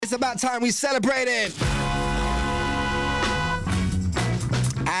it's about time we celebrated.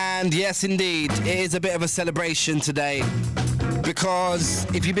 And yes, indeed, it is a bit of a celebration today, because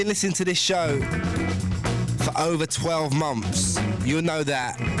if you've been listening to this show for over 12 months, you'll know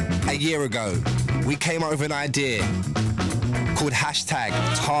that a year ago, we came up with an idea called hashtag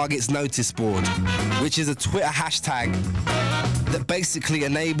Target's Notice Board, which is a Twitter hashtag that basically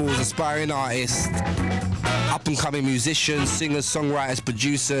enables aspiring artists, up-and-coming musicians, singers, songwriters,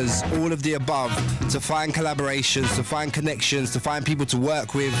 producers, all of the above, to find collaborations, to find connections, to find people to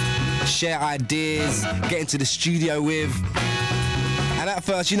work with, share ideas, get into the studio with. And at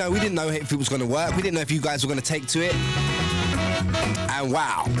first, you know, we didn't know if it was going to work. We didn't know if you guys were going to take to it. And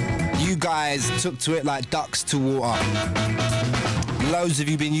wow, you guys took to it like ducks to water. Loads of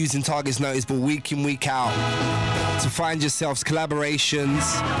you been using Target's Notice Board week in, week out to find yourselves collaborations.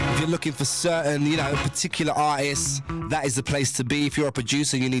 If you're looking for certain, you know, particular artists, that is the place to be. If you're a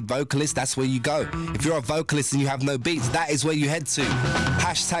producer and you need vocalists, that's where you go. If you're a vocalist and you have no beats, that is where you head to.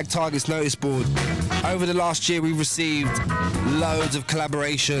 Hashtag Target's Notice Board. Over the last year, we've received loads of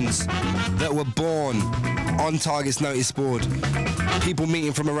collaborations that were born on Target's Notice Board. People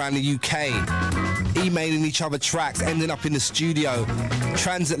meeting from around the UK, emailing each other tracks, ending up in the studio.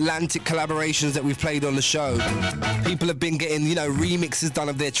 Transatlantic collaborations that we've played on the show. People have been getting, you know, remixes done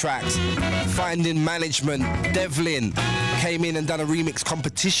of their tracks. Finding management. Devlin came in and done a remix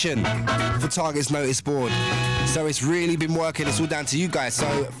competition for Target's Notice Board. So it's really been working. It's all down to you guys.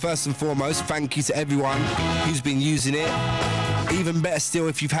 So first and foremost, thank you to everyone who's been using it. Even better still,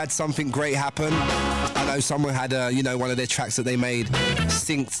 if you've had something great happen. I know someone had, you know, one of their tracks that they made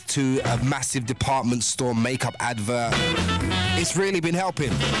synced to a massive department store makeup advert. It's really been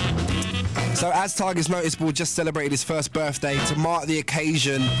helping. So as Target's Notice Board just celebrated his first birthday, to mark the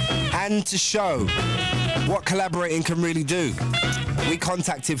occasion and to show what collaborating can really do, we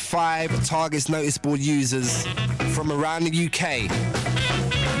contacted 5 Target's Notice Board users from around the UK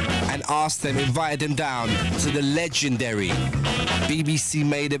and asked them, invited them down to the legendary BBC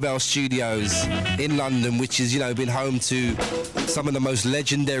Maida Vale studios in London, which has, you know, been home to some of the most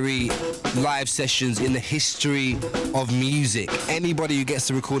legendary live sessions in the history of music. Anybody who gets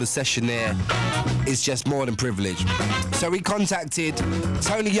to record a session there is just more than privileged. So we contacted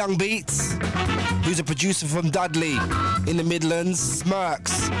Tony Young Beats, who's a producer from Dudley in the Midlands,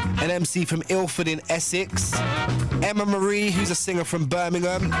 Smirks, an MC from Ilford in Essex, Emma Marie, who's a singer from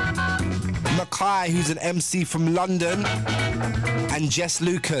Birmingham, Mackay, who's an MC from London, and Jess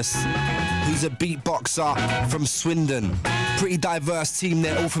Lucas, who's a beatboxer from Swindon. Pretty diverse team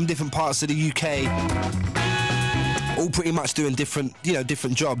there, all from different parts of the UK, all pretty much doing different, you know,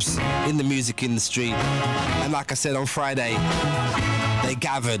 different jobs in the music industry. And like I said, on Friday, they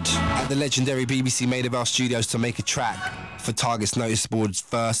gathered at the legendary BBC Maida Vale studios to make a track for Target's Notice Board's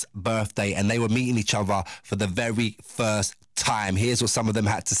first birthday, and they were meeting each other for the very first time. Here's what some of them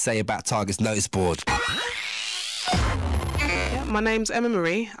had to say about Target's Notice Board. My name's Emma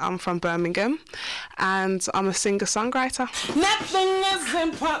Marie. I'm from Birmingham, and I'm a singer-songwriter. Nothing is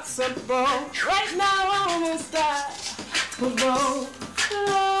impossible. Right now I'm unstoppable.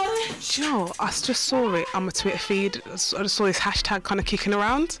 Sure, I just saw it on my Twitter feed. I just saw this hashtag kind of kicking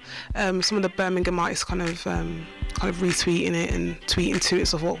around. Some of the Birmingham artists kind of retweeting it and tweeting to it.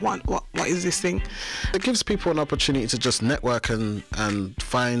 So I thought, what is this thing? It gives people an opportunity to just network and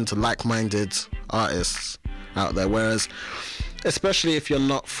find like-minded artists out there. Whereas, especially if you're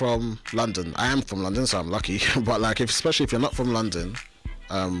not from London, I am from London, so I'm lucky. But like, especially if you're not from London,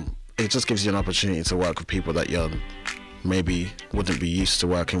 it just gives you an opportunity to work with people that you're maybe wouldn't be used to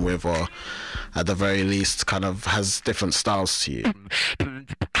working with, or at the very least kind of has different styles to you.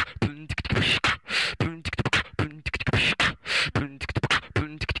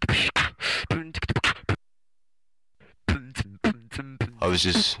 I was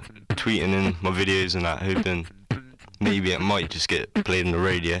just tweeting in my videos and that, hoping maybe it might just get played on the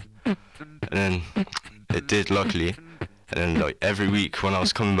radio, and then it did, luckily. And then like every week when I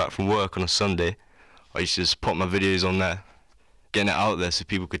was coming back from work on a Sunday, I used to just pop my videos on there, getting it out there so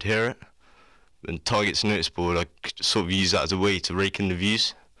people could hear it. And Target's Notice Board, I sort of use that as a way to rake in the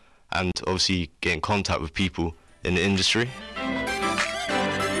views and obviously get in contact with people in the industry. I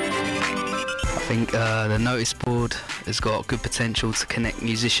think the Notice Board has got good potential to connect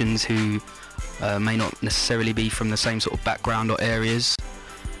musicians who may not necessarily be from the same sort of background or areas,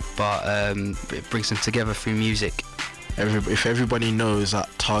 but it brings them together through music. If everybody knows that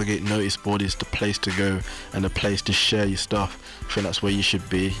Target Notice Board is the place to go and the place to share your stuff, I think that's where you should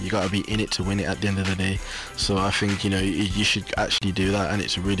be. You got to be in it to win it at the end of the day. So I think, you know, you should actually do that, and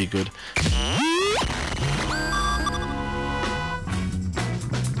it's really good.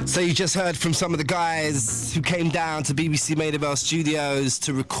 So you just heard from some of the guys who came down to BBC Maida Vale Studios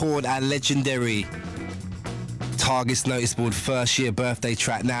to record our legendary Target's Notice Board first year birthday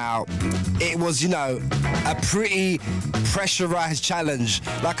track. Now, it was, a pretty pressurized challenge.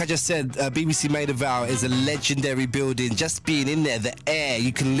 Like I just said, BBC Maida Vale is a legendary building. Just being in there, the air,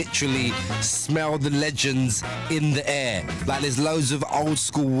 you can literally smell the legends in the air. Like, there's loads of old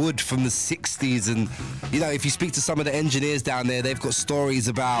school wood from the 60s, and, if you speak to some of the engineers down there, they've got stories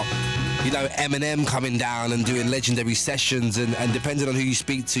about, Eminem coming down and doing legendary sessions, and depending on who you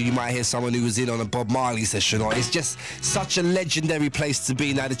speak to, you might hear someone who was in on a Bob Marley session, or it's just such a legendary place to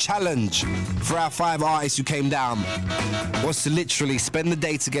be. Now, the challenge for our 5 artists who came down was to literally spend the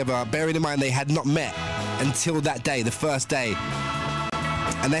day together, bearing in mind they had not met until that day, the first day,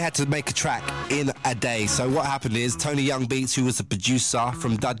 and they had to make a track in a day. So what happened is Tony Young Beats, who was a producer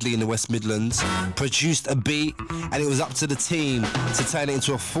from Dudley in the West Midlands, produced a beat, and it was up to the team to turn it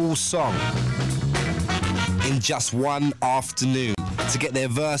into a full song in just one afternoon, to get their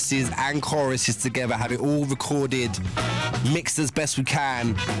verses and choruses together, have it all recorded, mixed as best we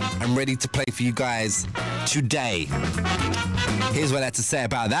can, and ready to play for you guys today. Here's what I had to say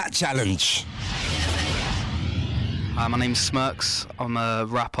about that challenge. Hi, my name's Smirks. I'm a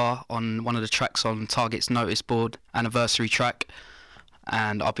rapper on one of the tracks on Target's Notice Board anniversary track,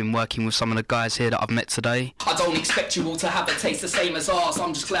 and I've been working with some of the guys here that I've met today. I don't expect you all to have a taste the same as ours.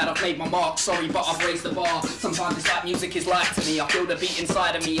 I'm just glad I've made my mark. Sorry, but I've raised the bar. Sometimes it's like music is life to me. I feel the beat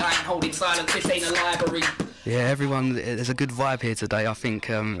inside of me. I ain't holding silence. This ain't a library. Yeah, there's a good vibe here today. I think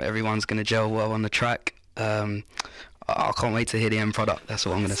everyone's going to gel well on the track. I can't wait to hear the end product, that's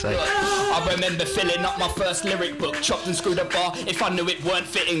what I'm going to say. I remember filling up my first lyric book, chopped and screwed a bar if I knew it weren't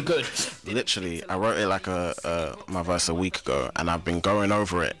fitting good. Literally, I wrote it like my verse a week ago, and I've been going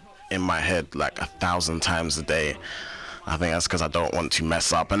over it in my head like 1,000 times a day. I think that's because I don't want to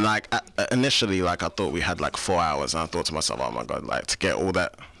mess up. And initially, I thought we had 4 hours, and I thought to myself, oh my God, to get all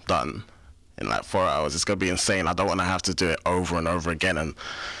that done in 4 hours, it's going to be insane. I don't want to have to do it over and over again and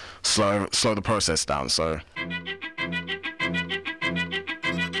slow the process down, so...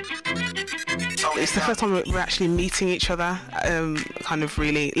 It's the first time we're actually meeting each other, kind of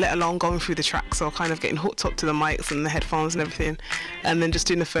really, let alone going through the track, so kind of getting hooked up to the mics and the headphones and everything, and then just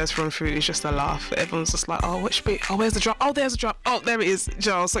doing the first run through is just a laugh. Everyone's just like, oh, which bit? Oh, where's the drop? Oh, there's a drop. Oh, there it is.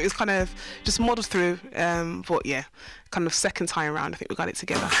 So it's kind of just muddled through, but yeah, kind of second time around, I think we got it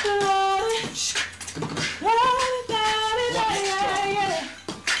together.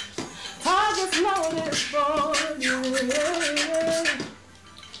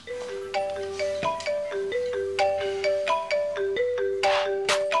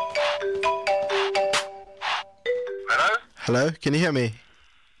 Hello, can you hear me?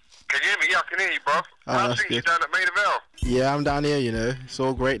 Can you hear me? Yeah, I can hear you, bro. How's things? You down at Maida Vale? Yeah, I'm down here, It's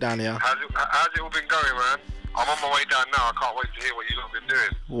all great down here. How's it all been going, man? I'm on my way down now. I can't wait to hear what you lot have been doing.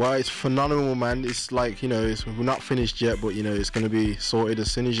 Well, it's phenomenal, man. It's we're not finished yet, but, it's going to be sorted. As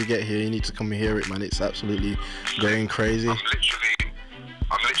soon as you get here, you need to come and hear it, man. It's absolutely going crazy. I'm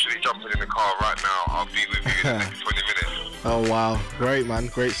literally jumping in the car right now. I'll be with you in the next 20 minutes. Oh, wow. Great, man.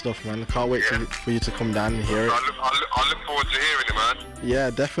 Great stuff, man. I can't wait for you to come down and hear it. I look forward to hearing it, man. Yeah,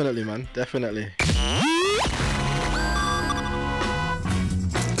 definitely, man. Definitely.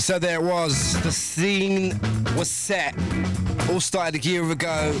 So there it was. The scene was set. All started a year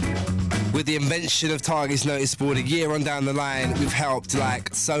ago with the invention of Target's Notice Board. A year on down the line, we've helped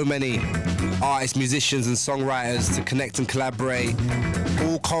so many artists, musicians and songwriters to connect and collaborate.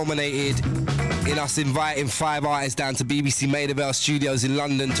 All culminated in us inviting 5 artists down to BBC Maida Vale Studios in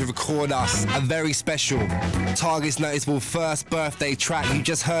London to record us a very special Target's Notice Board first birthday track. You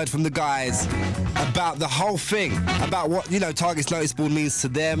just heard from the guys about the whole thing, about what Target's Notice Board means to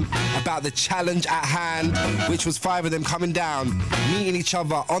them, about the challenge at hand, which was 5 of them coming down, meeting each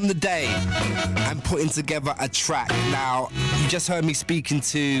other on the day and putting together a track. Now, you just heard me speaking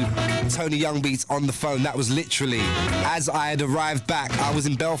to Tony Young Beats on the phone. That was literally as I had arrived back. I was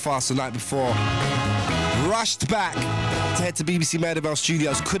in Belfast the night before, rushed back to head to BBC Maida Vale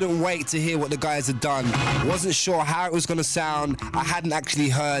Studios. Couldn't wait to hear what the guys had done. Wasn't sure how it was going to sound. I hadn't actually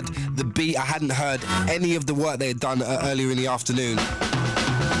heard the beat. I hadn't heard any of the work they had done earlier in the afternoon.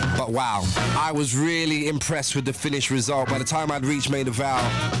 But wow, I was really impressed with the finished result. By the time I'd reached Maida Vale,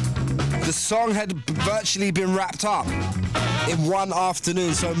 the song had virtually been wrapped up in one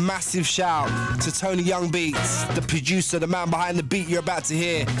afternoon. So massive shout to Tony Young Beats, the producer, the man behind the beat you're about to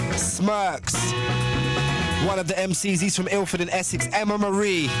hear, Smirks, one of the MCs. He's from Ilford in Essex. Emma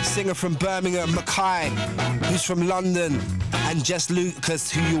Marie, singer from Birmingham. Mackay, who's from London. And Jess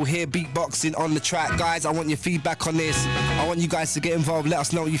Lucas, who you'll hear beatboxing on the track. Guys, I want your feedback on this. I want you guys to get involved. Let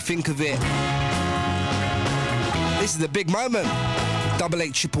us know what you think of it. This is a big moment.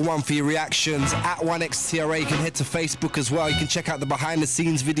 88111 for your reactions. At 1xTRA. You can head to Facebook as well. You can check out the behind the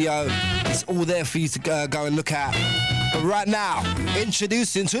scenes video. It's all there for you to go and look at. But right now,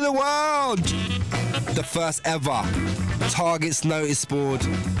 introducing to the world the first ever Target's Notice Board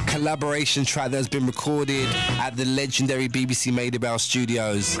collaboration track that has been recorded at the legendary BBC Maida Vale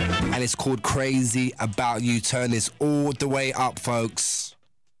studios, and it's called Crazy About You. Turn this all the way up, folks.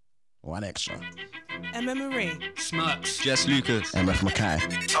 One extra. Emma Marie. Smirks. Jess Lucas. MF Mackay.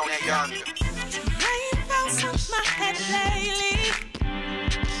 Tony Young. Rain falls on my head lately,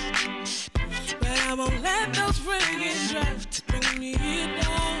 but I won't let those raindrops bring me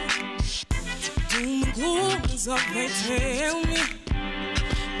down. Doom and gloom is all they tell me,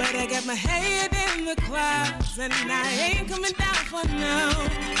 but I got my head in the clouds and I ain't coming down for now.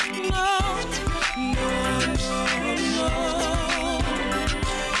 No.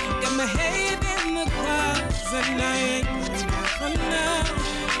 Got my head in the clouds and I ain't coming down for now.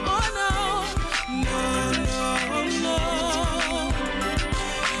 Oh no.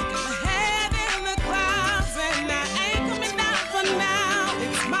 Got my head in the clouds and I ain't coming down for now.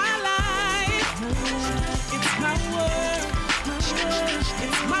 It's my life, it's my world,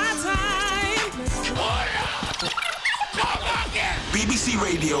 it's my time. BBC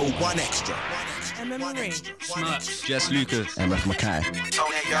Radio 1 Extra. Emma Marie. Smirks. Jess Lucas. MF Mackay.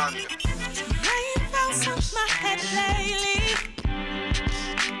 Tony Young. Rain falls on my head lately,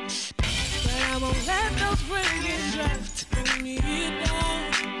 but I won't let those raindrops bring me down.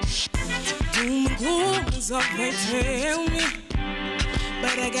 Doom and gloom is all they tell me,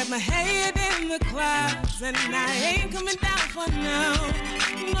 but I got my head in the clouds and I ain't coming down for now.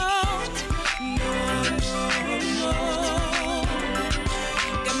 No.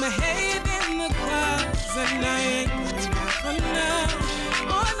 Got my head in the clouds and I ain't coming down for now.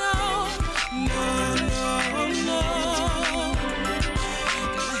 Oh no.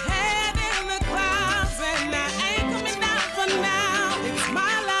 Got my head in the clouds and I ain't coming down for now. It's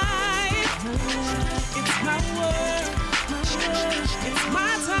my life, it's my world, it's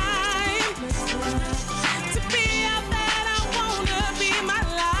my time. To be out there, I wanna be my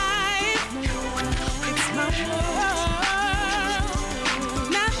life. It's my world.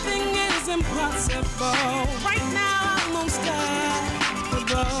 Nothing is impossible. Right now I'm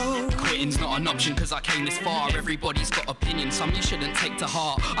unstoppable. Quitting's not an option cause I came this far. Everybody's got opinions, some you shouldn't take to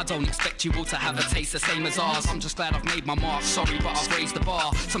heart. I don't expect you all to have a taste the same as ours. I'm just glad I've made my mark, sorry but I've raised the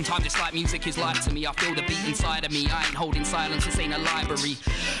bar. Sometimes it's like music is life to me, I feel the beat inside of me. I ain't holding silence, this ain't a library.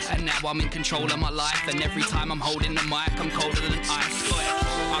 And now I'm in control of my life, and every time I'm holding the mic I'm colder than ice.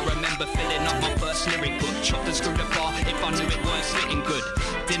 I remember filling up my first lyric book, chopped and screwed a bar if I knew it weren't fitting good.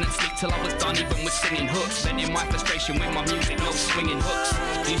 Didn't sleep till I was done even with singing hooks. Venting my frustration with my music, no swinging hooks.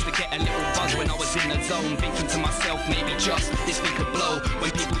 Used to get a little buzz when I was in the zone, thinking to myself, maybe just this thing could blow.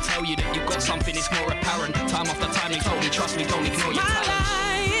 When people tell you that you've got something, it's more apparent. Time after time they told me, trust me, don't ignore your talent.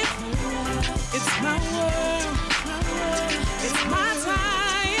 Life, it's my world, it's my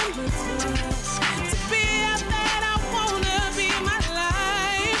time. To be out there, I wanna be my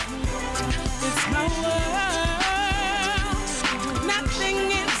life. It's my world. Nothing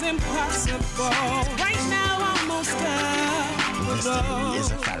is impossible. Right now I'm unstoppable. History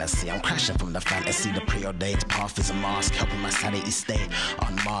is a fallacy. I'm crashing from the fantasy. The preordained path is a mask, helping my sanity stay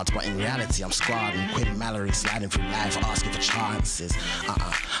unmarred. But in reality, I'm squadding. Quinn Mallory sliding through life, asking for chances.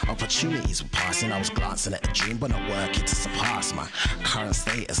 Opportunities were passing. I was glancing at a dream, but not working to surpass my current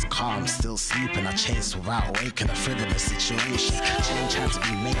status. Calm, still sleeping. I chased without waking. A frivolous situation. Change had to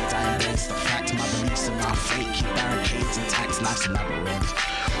be made. I embraced the fact. My beliefs are now fake. Keep barricades intact. Life's a labyrinth.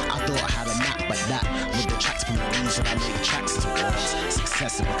 I thought I had a map, but that would detract from the reason I make tracks towards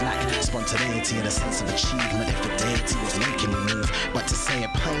success. It would lack spontaneity and a sense of achievement if the deity was making me move. But to say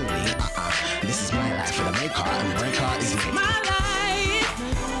it plainly, this is my life, and the make art and break art is me. My life,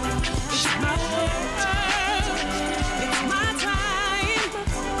 it's my world, it's my time.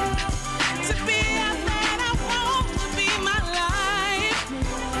 To be out there, I want to be my life.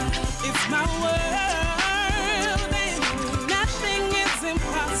 It's my world, and nothing is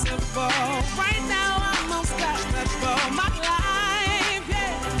impossible. Right now I'm unstoppable. My life,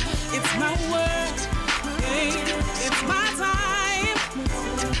 yeah, it's my world, yeah, it's my time.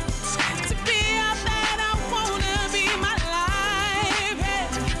 To be out there, I wanna be my life, yeah.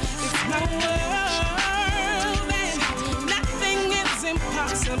 It's my world, and nothing is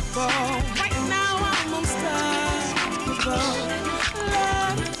impossible. Right now I'm unstoppable.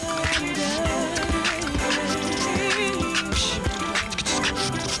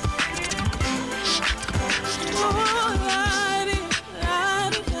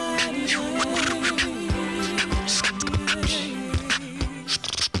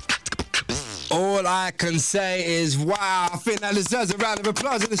 All I can say is, wow, I think that deserves a round of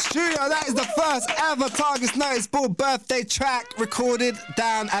applause in the studio. That is the first ever Target's Notice Board birthday track recorded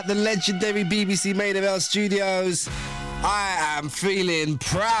down at the legendary BBC Maida Vale studios. I am feeling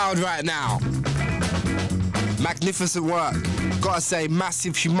proud right now. Magnificent work. Gotta say,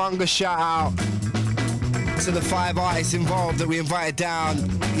 massive, humongous shout out to the 5 artists involved that we invited down.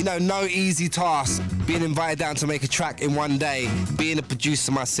 You know, no easy task being invited down to make a track in one day. Being a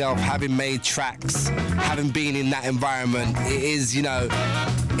producer myself, having made tracks, having been in that environment, it is, you know,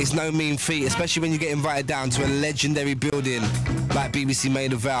 it's no mean feat, especially when you get invited down to a legendary building like BBC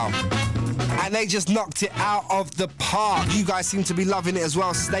Maida Vale. And they just knocked it out of the park. You guys seem to be loving it as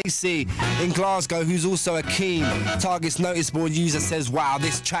well. Stacey in Glasgow, who's also a keen Target's Notice Board user, says, wow,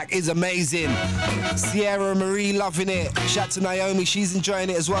 this track is amazing. Sierra Marie loving it. Shout to Naomi, she's enjoying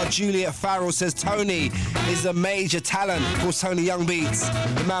it as well. Juliet Farrell says, Tony is a major talent. Of course, Tony Youngbeats,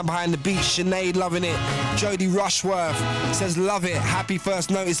 the man behind the beat. Sinead loving it. Jodie Rushworth says, love it. Happy first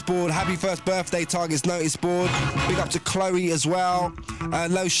Notice Board. Happy first birthday, Target's Notice Board. Big up to Chloe as well.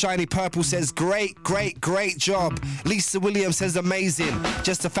 Low Shiny Purple says, great job. Lisa Williams says, amazing.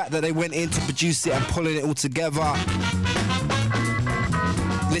 Just the fact that they went in to produce it and pulling it all together.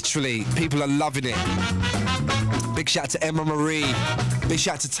 Literally, people are loving it. Big shout to Emma Marie. Big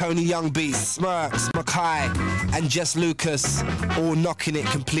shout to Tony Youngbeats, Smirks, Mackay, and Jess Lucas, all knocking it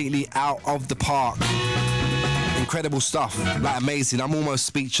completely out of the park. Incredible stuff, like amazing. I'm almost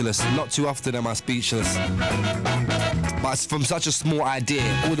speechless. Not too often am I speechless. But it's from such a small idea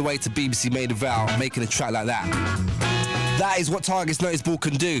all the way to BBC Maida Vale making a track like that. That is what Target's Notice Board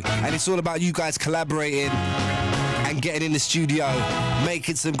can do, and it's all about you guys collaborating and getting in the studio,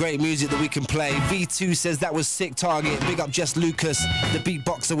 making some great music that we can play. V2 says that was sick, Target. Big up Jess Lucas. The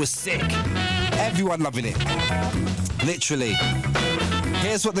beatboxer was sick. Everyone loving it. Literally.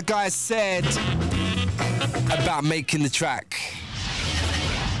 Here's what the guys said about making the track.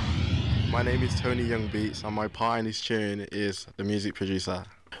 My name is Tony Youngbeats, and my part in this tune is the music producer.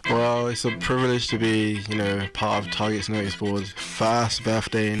 Well, it's a privilege to be, you know, part of Target's Notice Board. First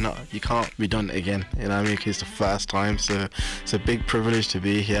birthday, you can't be done again, you know what I mean? It's the first time, so it's a big privilege to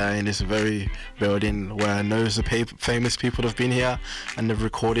be here in this very building where loads of famous people have been here and they've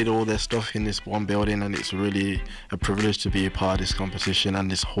recorded all their stuff in this one building, and it's really a privilege to be a part of this competition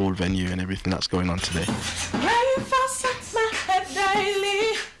and this whole venue and everything that's going on today.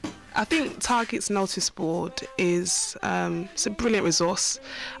 I think Target's Notice Board is it's a brilliant resource.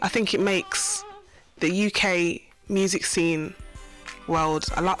 I think it makes the UK music scene world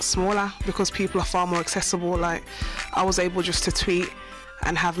a lot smaller because people are far more accessible. Like, I was able just to tweet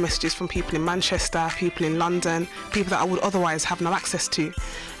and have messages from people in Manchester, people in London, people that I would otherwise have no access to.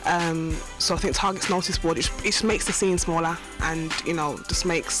 So I think Target's Notice Board, it just makes the scene smaller, and, you know, just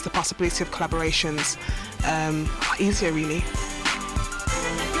makes the possibility of collaborations easier, really.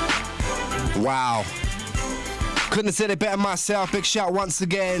 Wow. Couldn't have said it better myself. Big shout once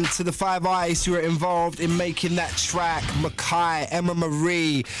again to the 5 artists who are involved in making that track. Mackay, Emma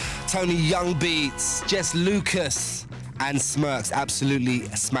Marie, Tony Youngbeats, Jess Lucas, and Smirks. Absolutely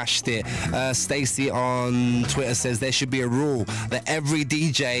smashed it. Stacey on Twitter says there should be a rule that every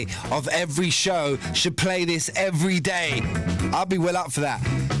DJ of every show should play this every day. I'll be well up for that.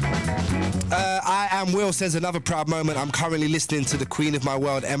 I Am Will says, another proud moment. I'm currently listening to the queen of my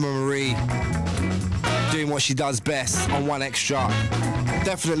world, Emma Marie, doing what she does best on One Extra.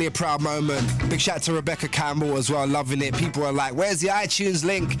 Definitely a proud moment. Big shout out to Rebecca Campbell as well, loving it. People are like, where's the iTunes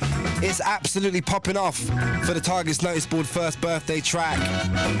link? It's absolutely popping off for the Target's Notice Board first birthday track.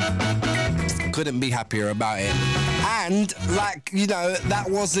 Couldn't be happier about it. And, like, you know, that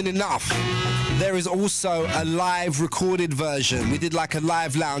wasn't enough. There is also a live recorded version. We did like a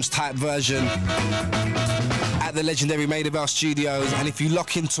live lounge type version at the legendary Maida Vale studios. And if you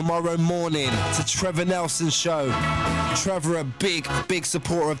lock in tomorrow morning to Trevor Nelson's show, Trevor, a big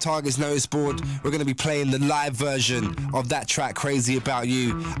supporter of Target's Notice Board, we're going to be playing the live version of that track, Crazy About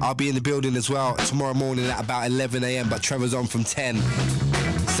You. I'll be in the building as well tomorrow morning at about 11 a.m, but Trevor's on from 10.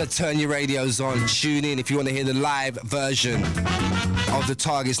 So turn your radios on, tune in if you want to hear the live version of the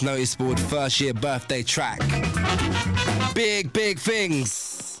Target's Notice Board first year birthday track. Big things.